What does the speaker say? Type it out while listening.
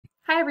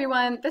Hi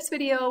everyone, this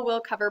video will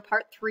cover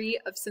part 3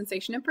 of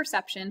sensation and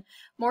perception.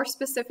 More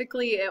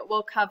specifically, it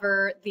will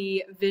cover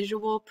the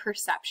visual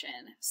perception.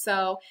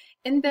 So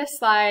in this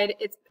slide,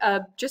 it's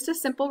just a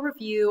simple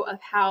review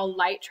of how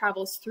light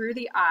travels through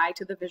the eye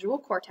to the visual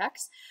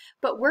cortex,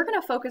 but we're going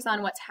to focus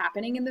on what's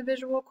happening in the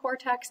visual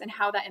cortex and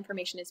how that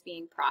information is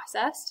being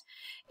processed.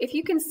 If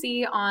you can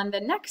see on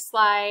the next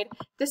slide,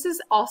 this is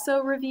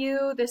also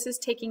review. This is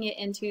taking it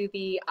into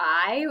the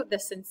eye, the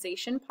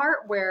sensation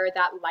part where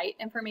that light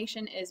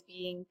information is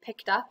being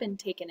picked up and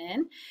taken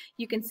in.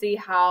 You can see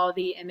how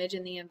the image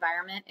in the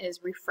environment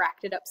is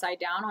refracted upside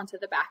down onto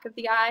the back of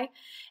the eye,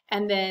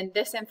 and then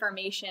this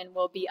information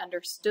will be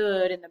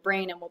understood in the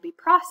brain and will be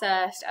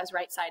processed as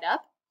right side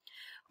up.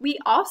 We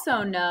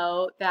also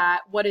know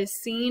that what is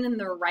seen in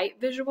the right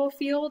visual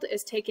field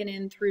is taken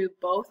in through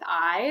both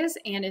eyes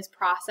and is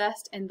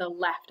processed in the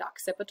left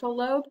occipital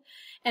lobe.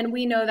 And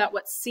we know that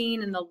what's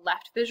seen in the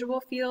left visual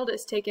field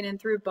is taken in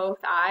through both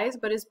eyes,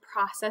 but is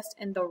processed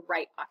in the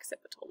right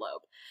occipital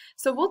lobe.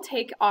 So we'll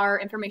take our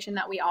information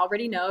that we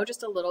already know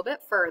just a little bit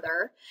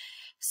further.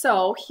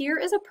 So here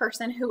is a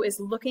person who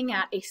is looking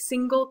at a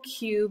single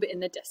cube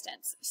in the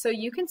distance. So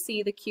you can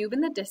see the cube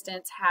in the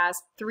distance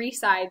has 3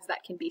 sides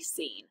that can be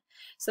seen.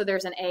 So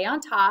there's an A on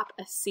top,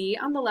 a C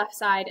on the left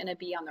side, and a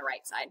B on the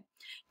right side.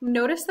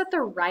 Notice that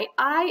the right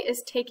eye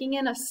is taking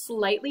in a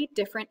slightly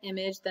different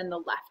image than the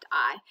left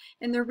eye.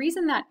 And the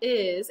reason that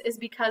is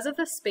because of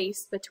the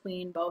space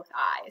between both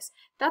eyes.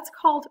 That's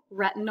called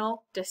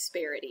retinal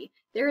disparity.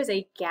 There is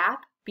a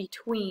gap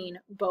between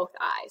both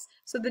eyes.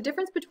 So the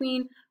difference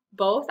between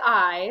both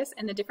eyes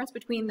and the difference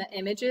between the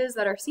images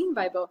that are seen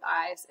by both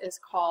eyes is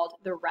called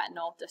the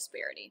retinal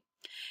disparity.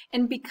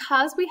 And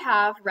because we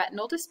have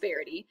retinal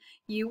disparity,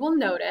 you will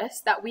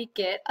notice that we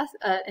get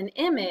an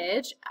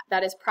image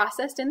that is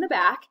processed in the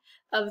back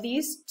of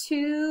these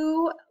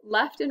 2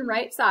 left and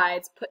right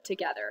sides put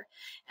together.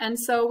 And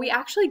so we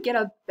actually get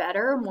a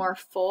better, more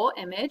full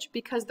image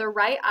because the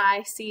right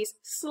eye sees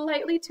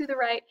slightly to the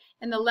right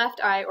and the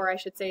left eye, or I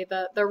should say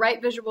the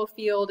right visual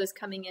field is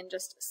coming in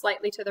just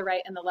slightly to the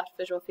right and the left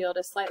visual field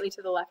is slightly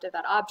to the left of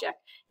that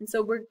object. And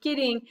so we're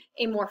getting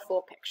a more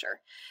full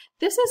picture.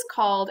 This is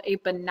called a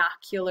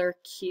binocular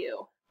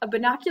cue. A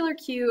binocular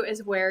cue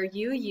is where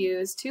you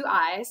use 2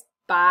 eyes,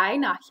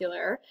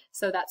 binocular,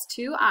 so that's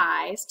 2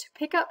 eyes, to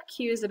pick up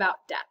cues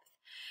about depth.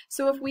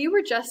 So if we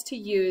were just to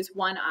use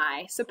 1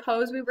 eye,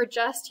 suppose we were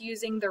just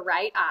using the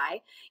right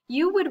eye,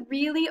 you would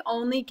really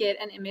only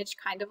get an image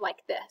kind of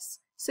like this.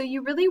 So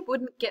you really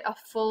wouldn't get a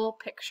full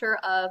picture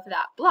of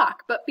that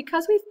block. But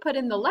because we've put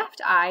in the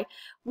left eye,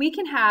 we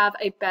can have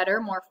a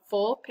better, more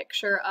full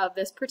picture of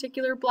this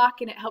particular block,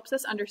 and it helps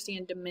us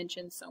understand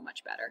dimensions so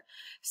much better.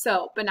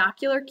 So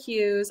binocular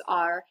cues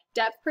are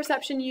depth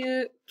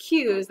perception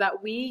cues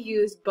that we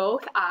use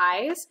both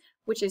eyes,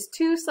 which is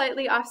 2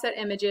 slightly offset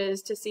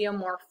images, to see a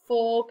more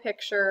full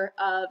picture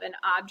of an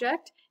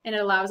object, and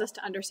it allows us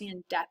to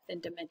understand depth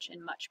and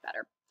dimension much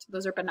better. So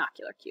those are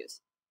binocular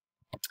cues.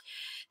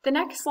 The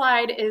next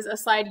slide is a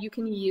slide you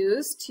can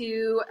use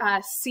to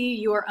see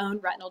your own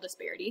retinal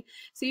disparity.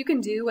 So you can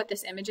do what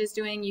this image is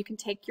doing. You can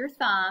take your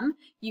thumb,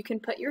 you can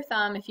put your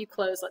thumb, if you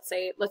close,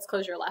 let's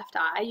close your left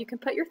eye, you can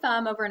put your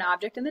thumb over an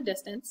object in the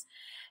distance.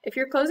 If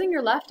you're closing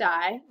your left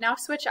eye, now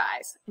switch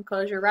eyes and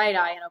close your right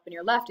eye and open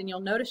your left, and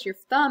you'll notice your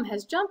thumb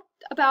has jumped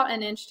about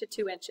 1 inch to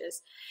 2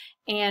 inches.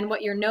 And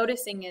what you're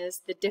noticing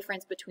is the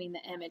difference between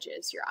the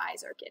images your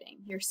eyes are getting.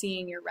 You're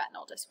seeing your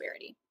retinal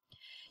disparity.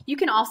 You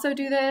can also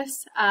do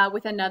this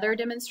with another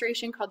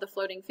demonstration called the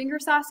floating finger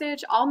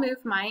sausage. I'll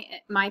move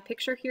my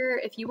picture here.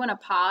 If you want to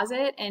pause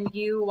it and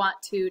you want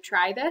to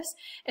try this,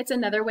 it's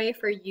another way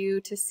for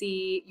you to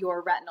see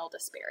your retinal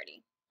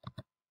disparity.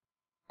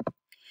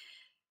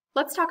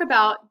 Let's talk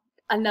about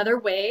another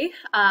way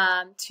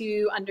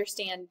to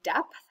understand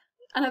depth.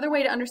 Another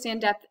way to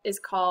understand depth is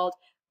called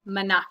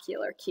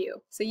monocular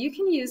cue. So you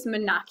can use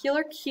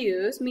monocular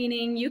cues,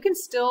 meaning you can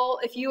still,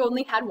 if you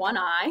only had 1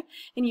 eye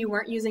and you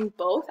weren't using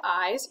both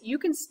eyes, you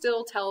can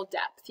still tell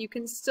depth. You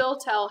can still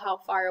tell how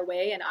far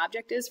away an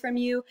object is from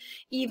you,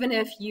 even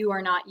if you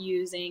are not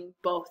using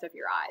both of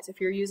your eyes, if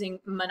you're using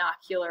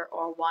monocular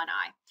or 1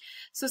 eye.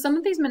 So some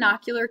of these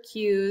monocular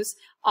cues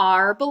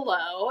are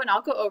below, and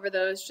I'll go over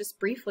those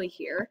just briefly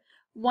here.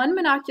 One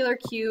monocular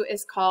cue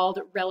is called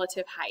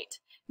relative height,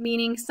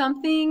 meaning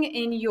something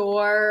in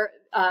your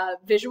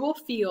visual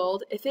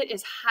field, if it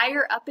is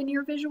higher up in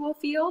your visual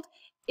field,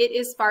 it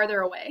is farther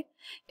away.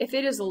 If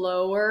it is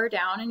lower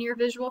down in your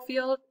visual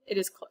field, it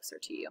is closer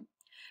to you.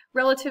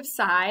 Relative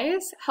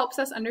size helps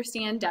us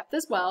understand depth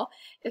as well.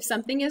 If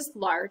something is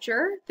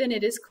larger, then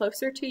it is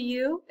closer to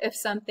you. If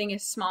something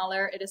is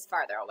smaller, it is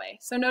farther away.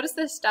 So notice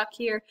this duck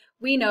here.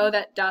 We know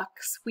that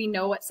ducks, we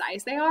know what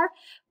size they are.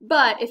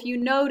 But if you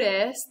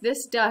notice,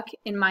 this duck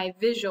in my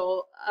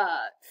visual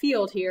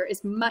field here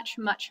is much,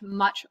 much,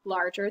 much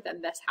larger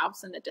than this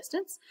house in the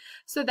distance.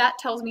 So that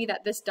tells me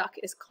that this duck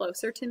is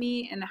closer to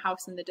me and the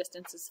house in the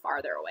distance is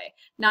farther away.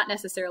 Not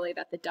necessarily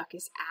that the duck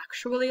is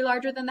actually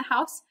larger than the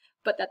house,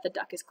 but that the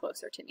duck is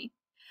closer to me.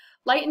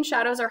 Light and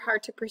shadows are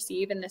hard to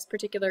perceive in this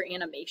particular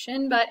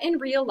animation, but in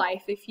real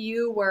life, if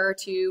you were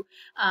to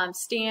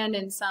stand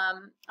in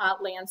some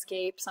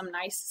landscape, some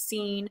nice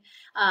scene,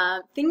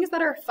 things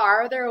that are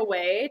farther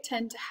away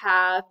tend to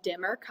have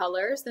dimmer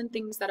colors than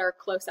things that are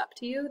close up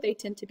to you. They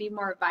tend to be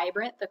more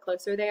vibrant the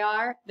closer they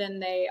are than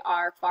they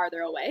are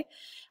farther away.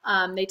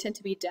 They tend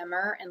to be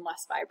dimmer and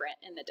less vibrant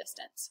in the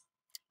distance.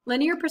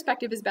 Linear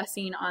perspective is best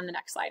seen on the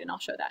next slide, and I'll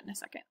show that in a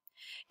second.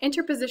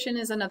 Interposition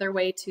is another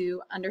way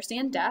to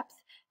understand depth.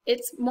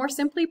 It's more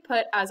simply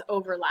put as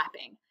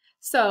overlapping.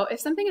 So if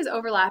something is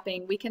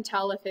overlapping, we can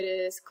tell if it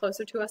is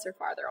closer to us or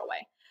farther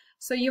away.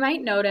 So you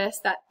might notice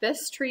that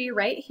this tree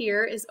right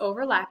here is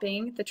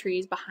overlapping the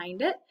trees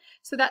behind it.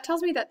 So that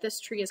tells me that this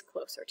tree is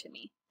closer to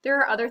me. There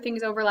are other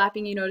things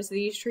overlapping. You notice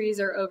these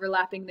trees are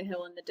overlapping the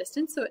hill in the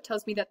distance. So it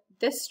tells me that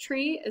this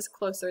tree is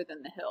closer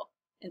than the hill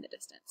in the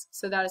distance.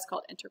 So that is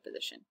called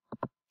interposition.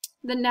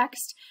 The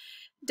next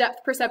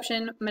depth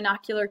perception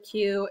monocular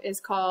cue is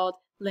called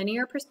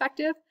linear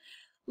perspective.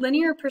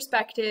 Linear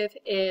perspective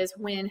is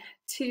when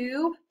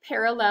two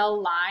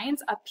parallel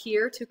lines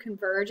appear to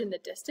converge in the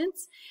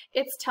distance.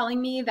 It's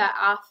telling me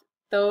that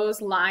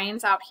those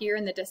lines out here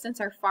in the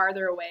distance are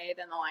farther away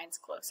than the lines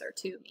closer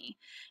to me.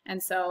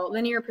 And so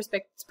linear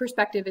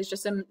perspective is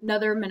just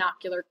another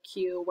monocular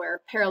cue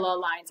where parallel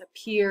lines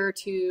appear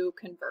to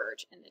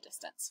converge in the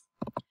distance.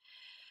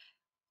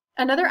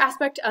 Another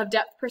aspect of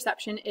depth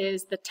perception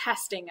is the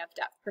testing of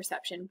depth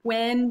perception.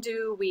 When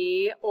do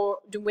we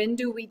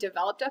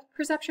develop depth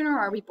perception, or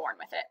are we born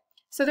with it?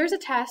 So there's a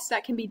test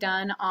that can be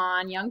done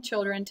on young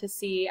children to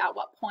see at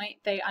what point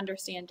they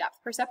understand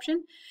depth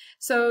perception.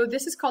 So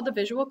this is called the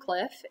visual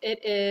cliff.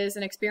 It is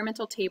an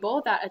experimental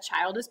table that a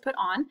child is put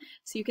on.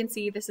 So you can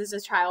see this is a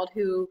child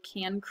who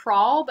can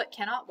crawl but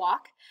cannot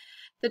walk.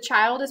 The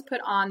child is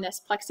put on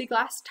this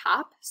plexiglass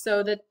top.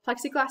 So the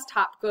plexiglass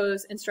top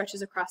goes and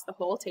stretches across the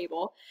whole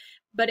table,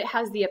 but it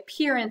has the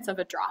appearance of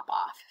a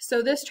drop-off.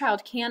 So this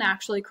child can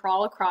actually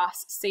crawl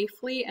across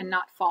safely and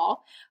not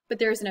fall, but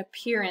there's an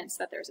appearance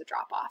that there's a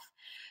drop-off.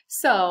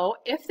 So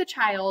if the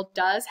child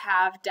does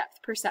have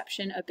depth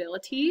perception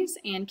abilities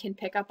and can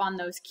pick up on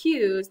those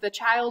cues, the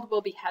child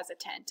will be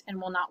hesitant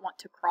and will not want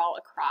to crawl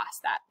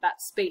across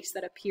that space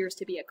that appears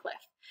to be a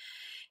cliff.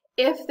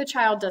 If the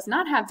child does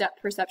not have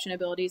depth perception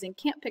abilities and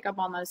can't pick up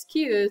on those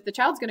cues, the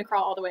child's going to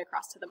crawl all the way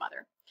across to the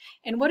mother.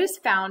 And what is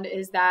found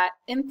is that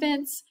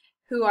infants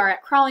who are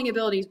at crawling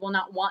abilities will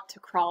not want to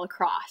crawl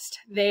across.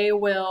 They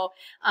will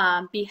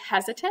be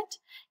hesitant.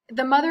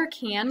 The mother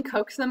can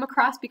coax them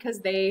across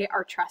because they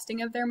are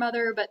trusting of their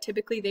mother, but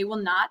typically they will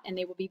not, and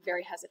they will be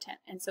very hesitant.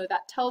 And so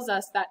that tells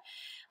us that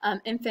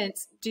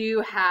infants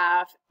do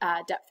have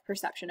depth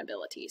perception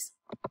abilities.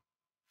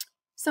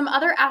 Some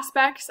other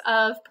aspects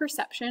of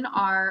perception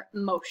are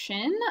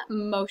motion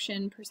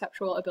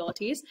perceptual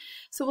abilities.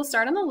 So we'll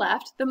start on the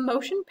left. The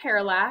motion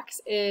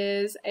parallax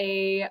is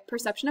a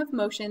perception of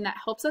motion that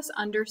helps us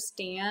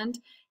understand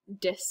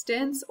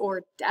distance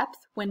or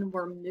depth when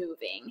we're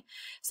moving.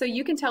 So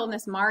you can tell in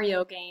this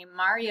Mario game,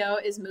 Mario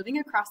is moving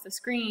across the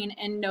screen,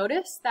 and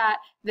notice that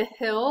the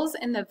hills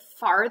in the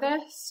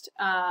farthest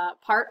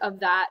part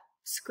of that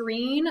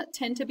screen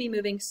tend to be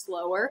moving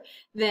slower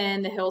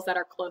than the hills that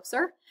are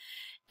closer.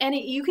 And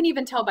you can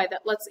even tell by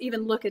that. Let's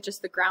even look at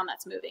just the ground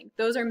that's moving.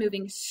 Those are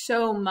moving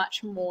so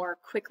much more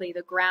quickly.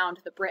 The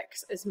ground, the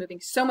bricks, is moving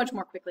so much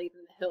more quickly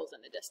than the hills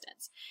in the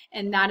distance.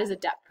 And that is a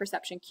depth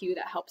perception cue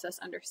that helps us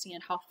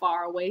understand how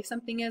far away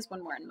something is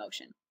when we're in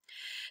motion.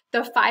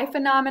 The phi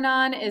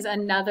phenomenon is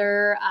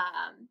another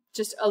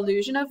just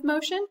illusion of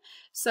motion.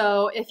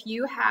 So if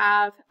you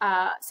have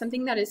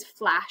something that is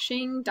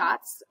flashing,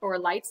 dots or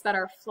lights that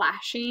are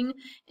flashing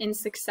in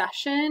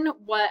succession,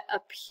 what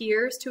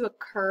appears to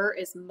occur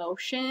is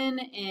motion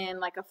in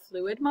like a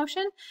fluid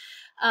motion.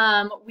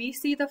 We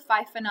see the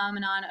phi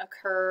phenomenon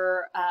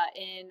occur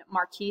in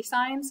marquee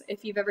signs.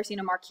 If you've ever seen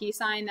a marquee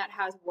sign that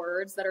has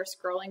words that are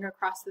scrolling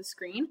across the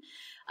screen,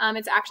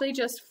 it's actually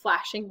just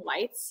flashing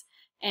lights.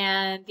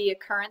 And the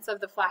occurrence of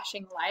the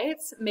flashing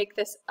lights make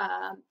this,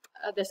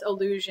 this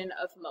illusion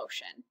of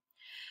motion.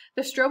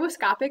 The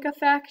stroboscopic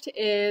effect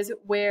is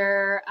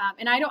where,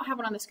 and I don't have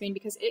it on the screen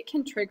because it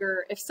can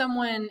trigger, if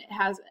someone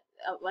has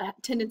a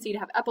tendency to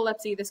have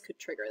epilepsy, this could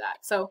trigger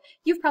that. So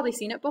you've probably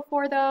seen it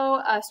before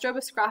though.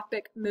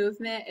 Stroboscopic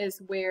movement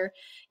is where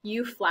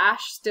you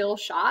flash still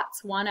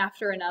shots one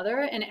after another,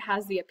 and it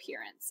has the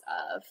appearance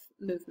of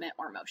movement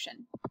or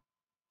motion.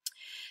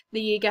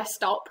 The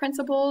Gestalt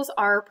principles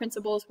are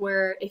principles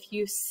where if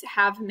you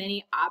have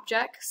many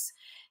objects,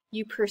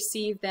 you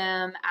perceive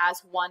them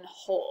as one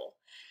whole.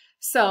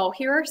 So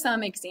here are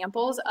some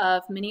examples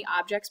of many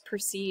objects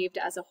perceived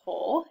as a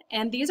whole,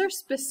 and these are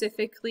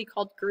specifically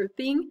called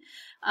grouping,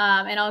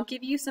 and I'll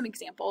give you some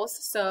examples.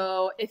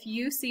 So if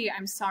you see,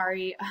 I'm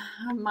sorry,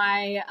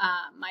 my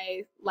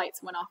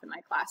lights went off in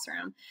my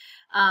classroom,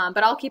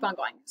 but I'll keep on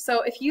going.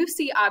 So if you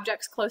see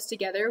objects close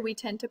together, we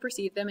tend to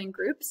perceive them in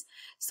groups.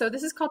 So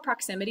this is called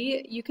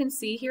proximity. You can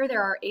see here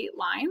there are 8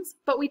 lines,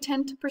 but we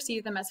tend to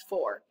perceive them as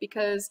 4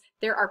 because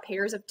there are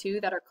pairs of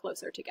 2 that are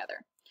closer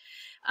together.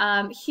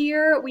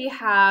 Here we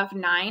have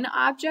 9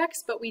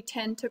 objects, but we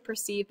tend to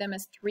perceive them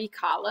as 3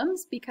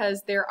 columns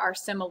because there are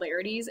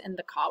similarities in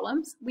the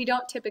columns. We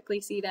don't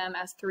typically see them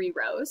as 3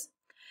 rows.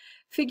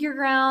 Figure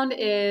ground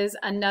is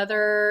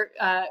another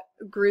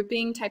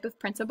grouping type of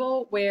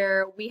principle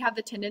where we have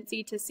the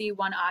tendency to see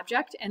one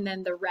object and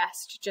then the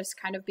rest just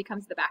kind of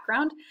becomes the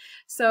background.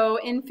 So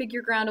in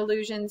figure ground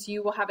illusions,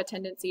 you will have a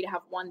tendency to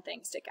have one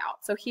thing stick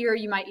out. So here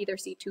you might either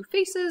see 2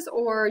 faces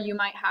or you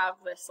might have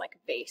this like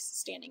vase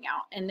standing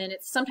out, and then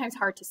it's sometimes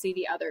hard to see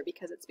the other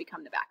because it's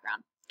become the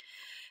background.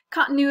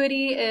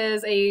 Continuity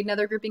is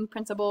another grouping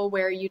principle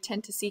where you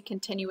tend to see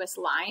continuous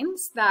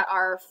lines that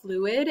are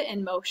fluid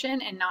in motion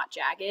and not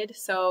jagged.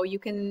 So you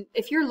can,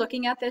 if you're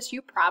looking at this,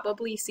 you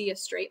probably see a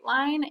straight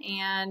line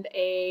and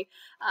a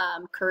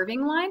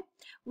curving line.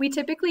 We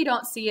typically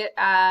don't see it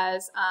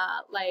as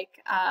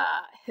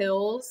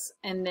hills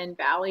and then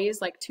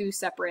valleys, like 2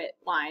 separate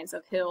lines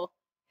of hill,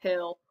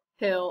 hill,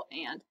 hill,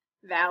 and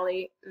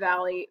valley,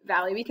 valley,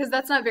 valley, because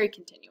that's not very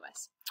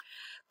continuous.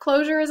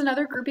 Closure is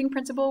another grouping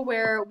principle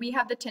where we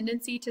have the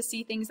tendency to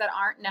see things that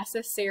aren't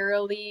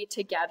necessarily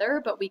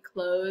together, but we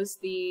close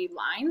the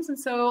lines. And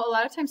so a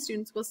lot of times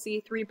students will see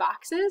 3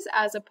 boxes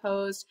as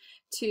opposed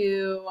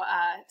to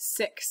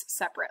 6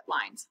 separate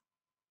lines.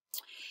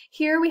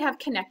 Here we have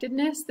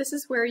connectedness. This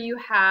is where you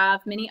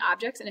have many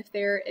objects, and if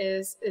there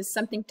is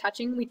something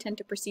touching, we tend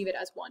to perceive it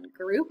as one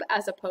group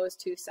as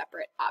opposed to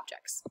separate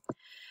objects.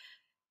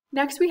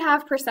 Next, we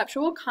have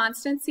perceptual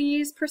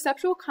constancies.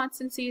 Perceptual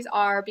constancies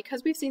are,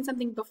 because we've seen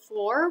something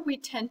before, we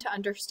tend to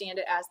understand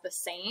it as the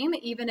same,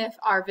 even if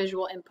our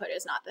visual input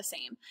is not the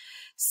same.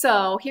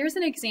 So here's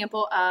an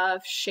example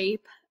of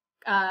shape,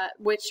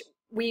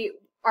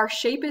 our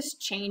shape is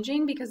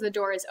changing because the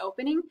door is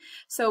opening.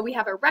 So we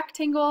have a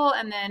rectangle,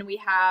 and then we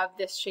have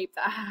this shape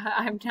that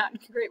I'm not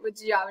great with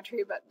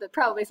geometry, but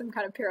probably some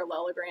kind of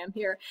parallelogram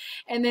here.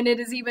 And then it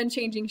is even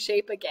changing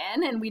shape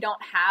again, and we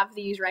don't have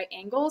these right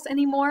angles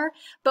anymore,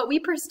 but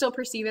we still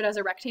perceive it as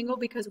a rectangle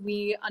because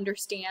we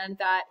understand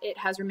that it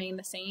has remained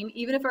the same,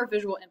 even if our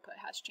visual input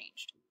has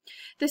changed.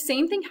 The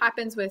same thing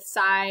happens with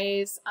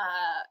size.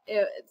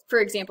 For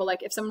example,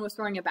 like if someone was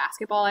throwing a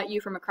basketball at you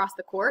from across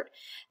the court,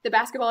 the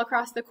basketball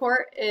across the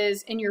court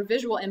is in your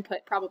visual input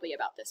probably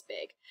about this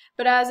big.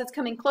 But as it's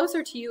coming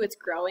closer to you, it's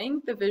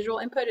growing. The visual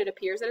input, it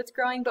appears that it's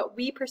growing, but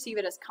we perceive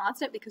it as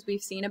constant because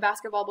we've seen a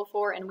basketball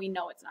before and we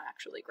know it's not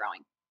actually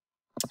growing.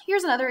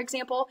 Here's another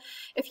example.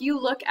 If you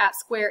look at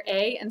square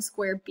A and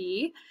square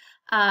B,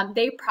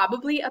 they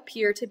probably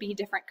appear to be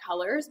different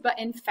colors, but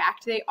in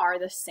fact they are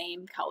the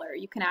same color.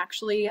 You can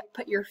actually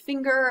put your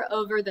finger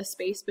over the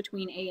space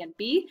between A and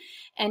B,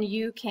 and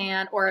you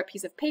can, or a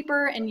piece of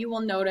paper, and you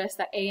will notice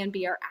that A and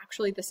B are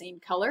actually the same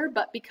color,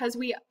 but because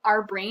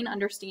our brain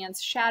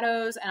understands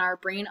shadows and our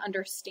brain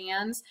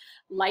understands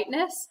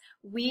lightness,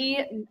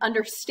 we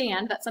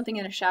understand that something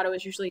in a shadow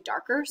is usually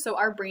darker, so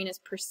our brain is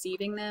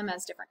perceiving them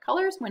as different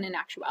colors when in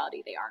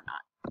actuality they are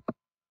not.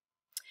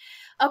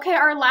 Okay,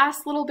 our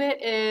last little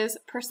bit is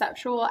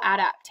perceptual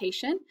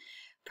adaptation.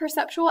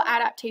 Perceptual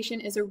adaptation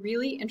is a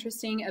really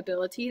interesting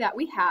ability that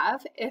we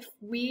have if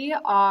we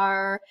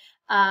are,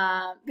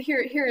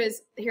 here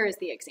is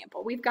the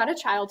example. We've got a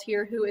child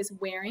here who is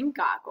wearing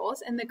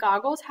goggles, and the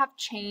goggles have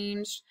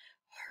changed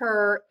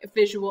her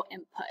visual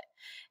input.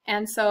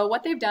 And so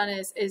what they've done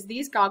is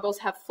these goggles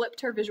have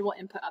flipped her visual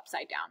input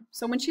upside down.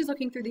 So when she's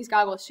looking through these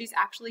goggles, she's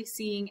actually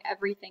seeing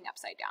everything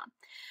upside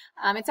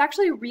down. It's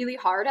actually really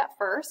hard at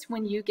first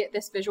when you get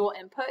this visual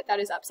input that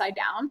is upside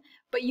down,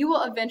 but you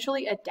will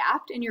eventually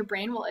adapt and your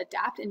brain will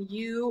adapt and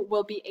you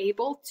will be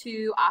able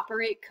to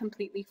operate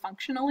completely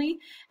functionally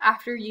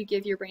after you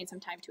give your brain some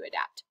time to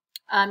adapt.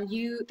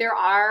 There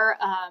are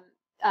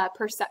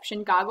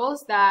perception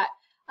goggles that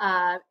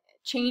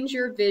change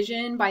your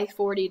vision by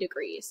 40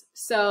 degrees.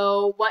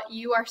 So what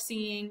you are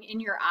seeing in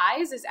your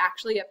eyes is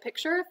actually a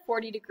picture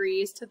 40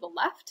 degrees to the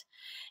left.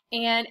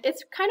 And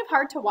it's kind of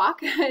hard to walk.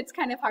 It's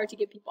kind of hard to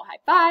give people high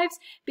fives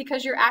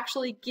because you're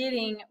actually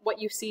getting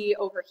what you see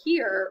over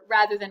here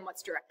rather than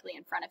what's directly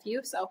in front of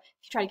you. So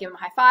if you try to give them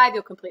a high five,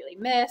 you'll completely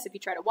miss. If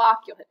you try to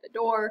walk, you'll hit the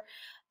door.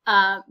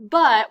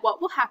 But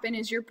what will happen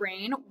is your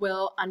brain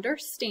will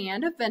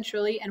understand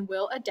eventually and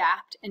will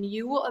adapt, and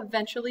you will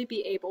eventually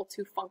be able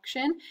to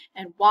function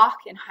and walk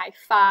and high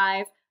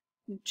five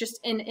just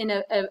in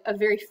a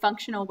very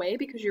functional way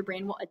because your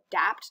brain will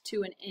adapt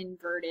to an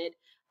inverted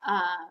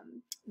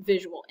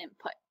visual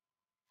input.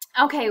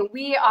 Okay,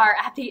 we are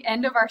at the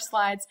end of our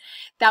slides.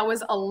 That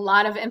was a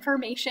lot of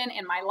information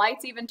and my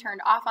lights even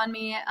turned off on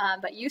me,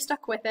 but you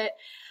stuck with it.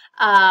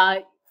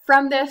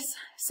 From this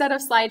set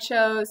of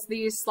slideshows,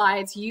 these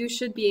slides, you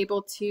should be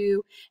able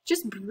to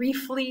just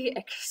briefly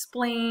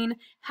explain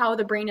how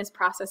the brain is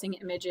processing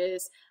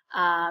images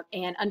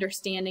and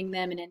understanding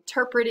them and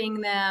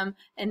interpreting them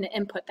and the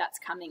input that's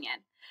coming in.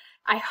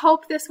 I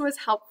hope this was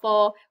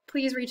helpful.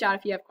 Please reach out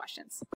if you have questions.